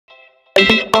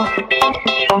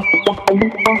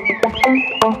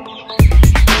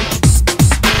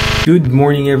Good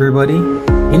morning everybody.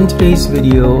 In today's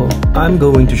video, I'm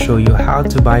going to show you how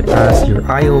to bypass your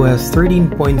iOS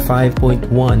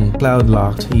 13.5.1 cloud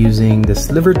lock using the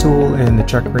Sliver Tool and the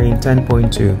checkra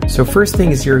 10.2. So first thing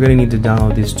is you're going to need to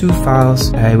download these two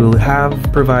files. I will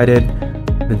have provided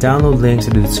the download links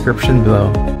in the description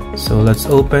below. So let's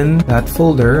open that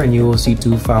folder and you will see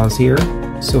two files here.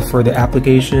 So for the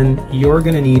application, you're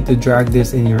going to need to drag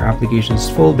this in your applications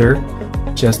folder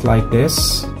just like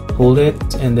this. Hold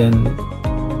it and then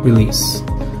release.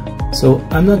 So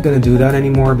I'm not going to do that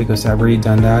anymore because I've already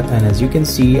done that, and as you can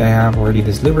see I have already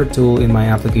this Sliver Tool in my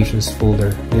applications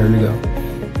folder. There we go.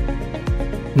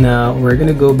 Now we're going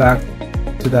to go back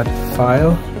to that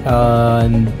file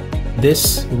and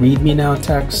this readme now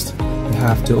text, you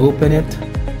have to open it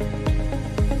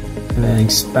and then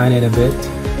expand it a bit,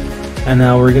 and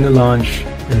now we're going to launch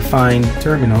and find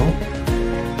terminal.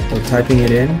 So typing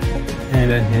it in and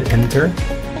then hit enter.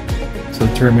 So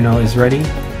terminal is ready.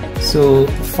 So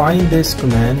find this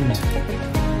command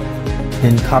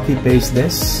and copy paste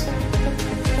this.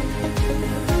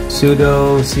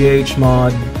 Sudo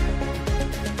chmod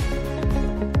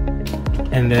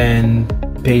and then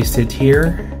paste it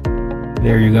here.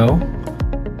 There you go.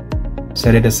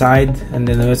 Set it aside and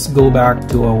then let's go back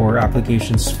to our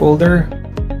applications folder.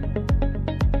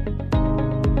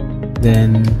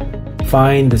 Then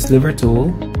find the Sliver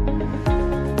Tool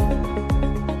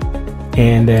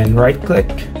and then right click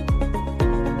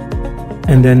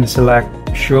and then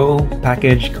select show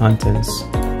package contents.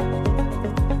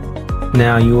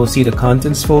 Now you will see the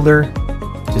contents folder,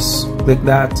 just click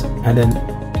that, and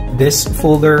then this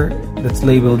folder that's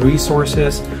labeled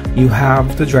resources, you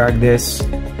have to drag this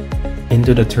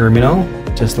into the terminal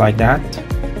just like that,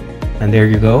 and there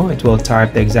you go. It will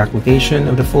type the exact location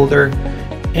of the folder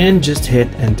and just hit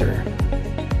enter.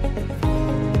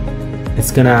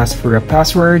 It's gonna ask for a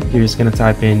password. You're just gonna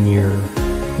type in your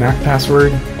Mac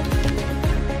password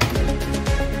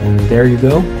and there you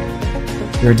go.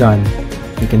 You're done.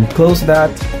 You can close that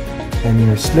and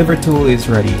your Sliver Tool is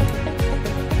ready.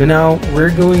 So now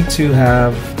we're going to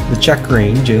have the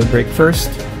checkra jailbreak first,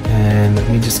 and let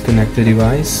me just connect the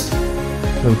device.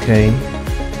 Okay,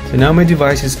 so now my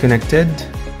device is connected.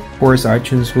 Of course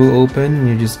iTunes will open.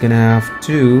 You're just gonna have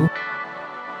to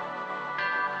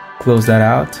close that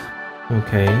out.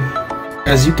 Okay,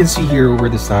 as you can see here over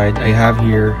the side, I have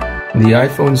here the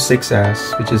iPhone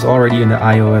 6s, which is already in the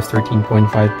iOS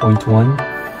 13.5.1,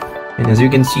 and as you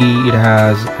can see it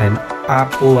has an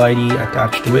Apple ID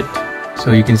attached to it,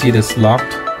 so you can see this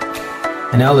locked.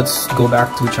 And now let's go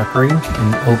back to checkra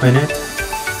and open it,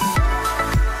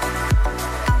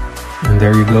 and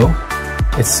there you go.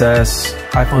 It says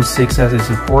iPhone 6s is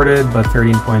supported but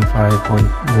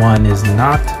 13.5.1 is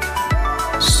not.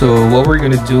 So what we're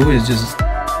gonna do is just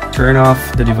turn off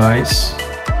the device.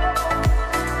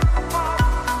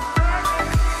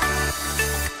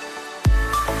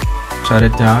 Shut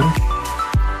it down,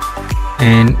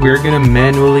 and we're gonna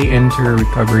manually enter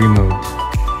recovery mode.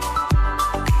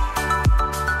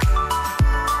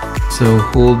 So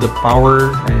hold the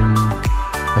power and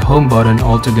the home button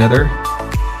all together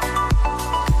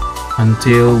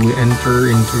until we enter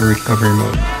into recovery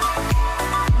mode.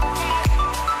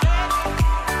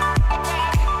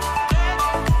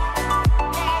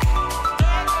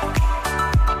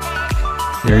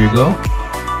 There you go.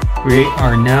 We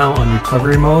are now on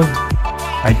recovery mode.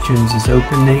 iTunes is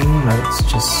opening. Let's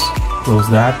just close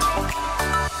that.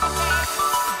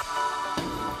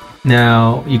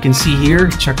 Now you can see here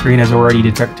checkra has already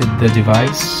detected the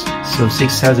device. So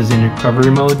 6s is in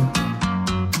recovery mode.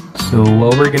 So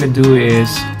what we're gonna do is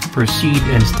proceed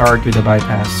and start with the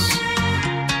bypass.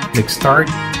 Click start,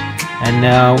 and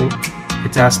now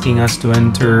it's asking us to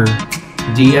enter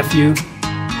DFU.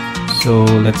 So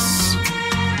let's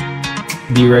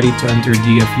be ready to enter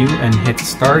DFU and hit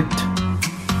start.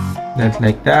 That's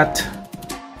like that.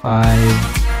 5,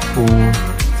 4,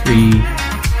 3,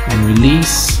 and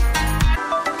release.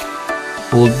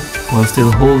 Hold while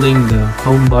still holding the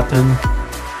home button.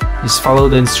 Just follow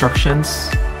the instructions,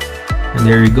 and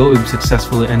there you go. We've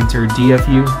successfully entered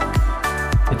DFU.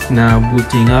 It's now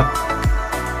booting up.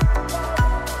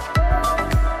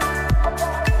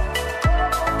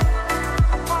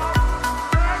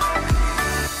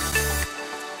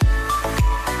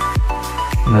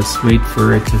 Let's wait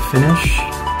for it to finish.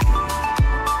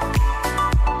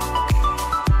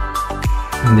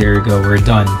 And there you go, we're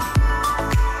done.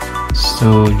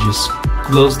 So just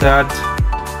close that.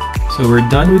 So we're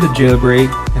done with the jailbreak,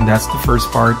 and that's the first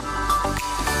part.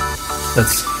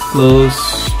 Let's close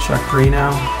checkra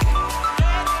now.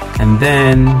 And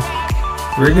then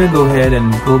we're gonna go ahead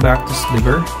and go back to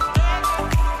Sliver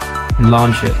and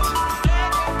launch it.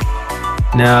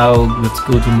 Now let's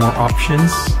go to more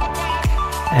options,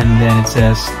 and then it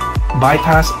says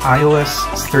bypass iOS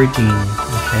 13.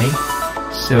 Okay,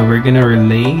 so we're gonna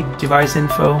relay device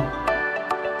info,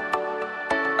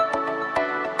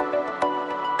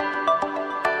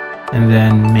 and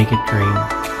then make it green.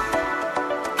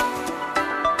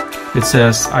 It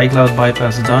says iCloud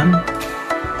bypass done.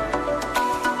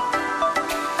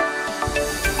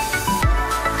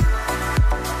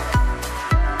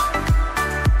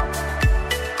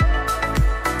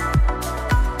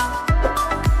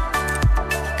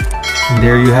 And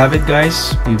there you have it,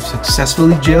 guys. We've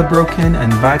successfully jailbroken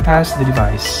and bypassed the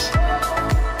device.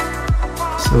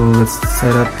 So let's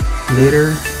set up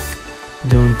later.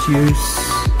 Don't use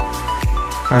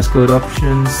passcode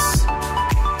options.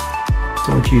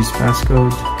 Don't use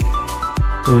passcode.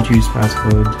 Don't use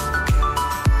passcode.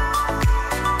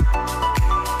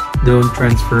 Don't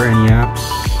transfer any apps.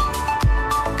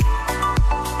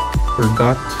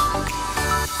 Forgot.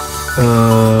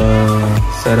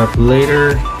 Set up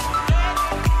later.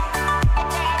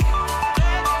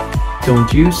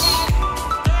 Don't use.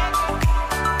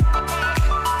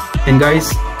 And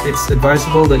guys, it's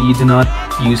advisable that you do not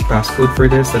use passcode for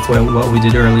this. That's what we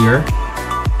did earlier.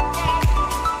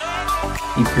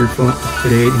 Keep your phone up to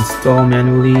date. Install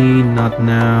manually, not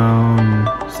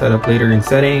now. Set up later in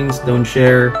settings. Don't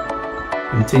share.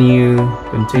 Continue.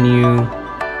 Continue.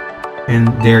 And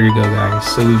there you go, guys.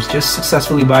 So we've just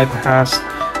successfully bypassed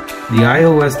the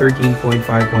iOS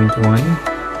 13.5.1.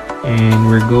 And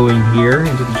we're going here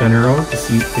into the general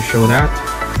to show that.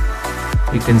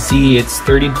 You can see it's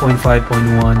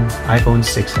 13.5.1 iPhone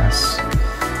 6s.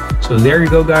 So there you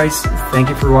go, guys. Thank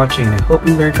you for watching. I hope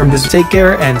you learned from this. Take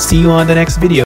care and see you on the next video.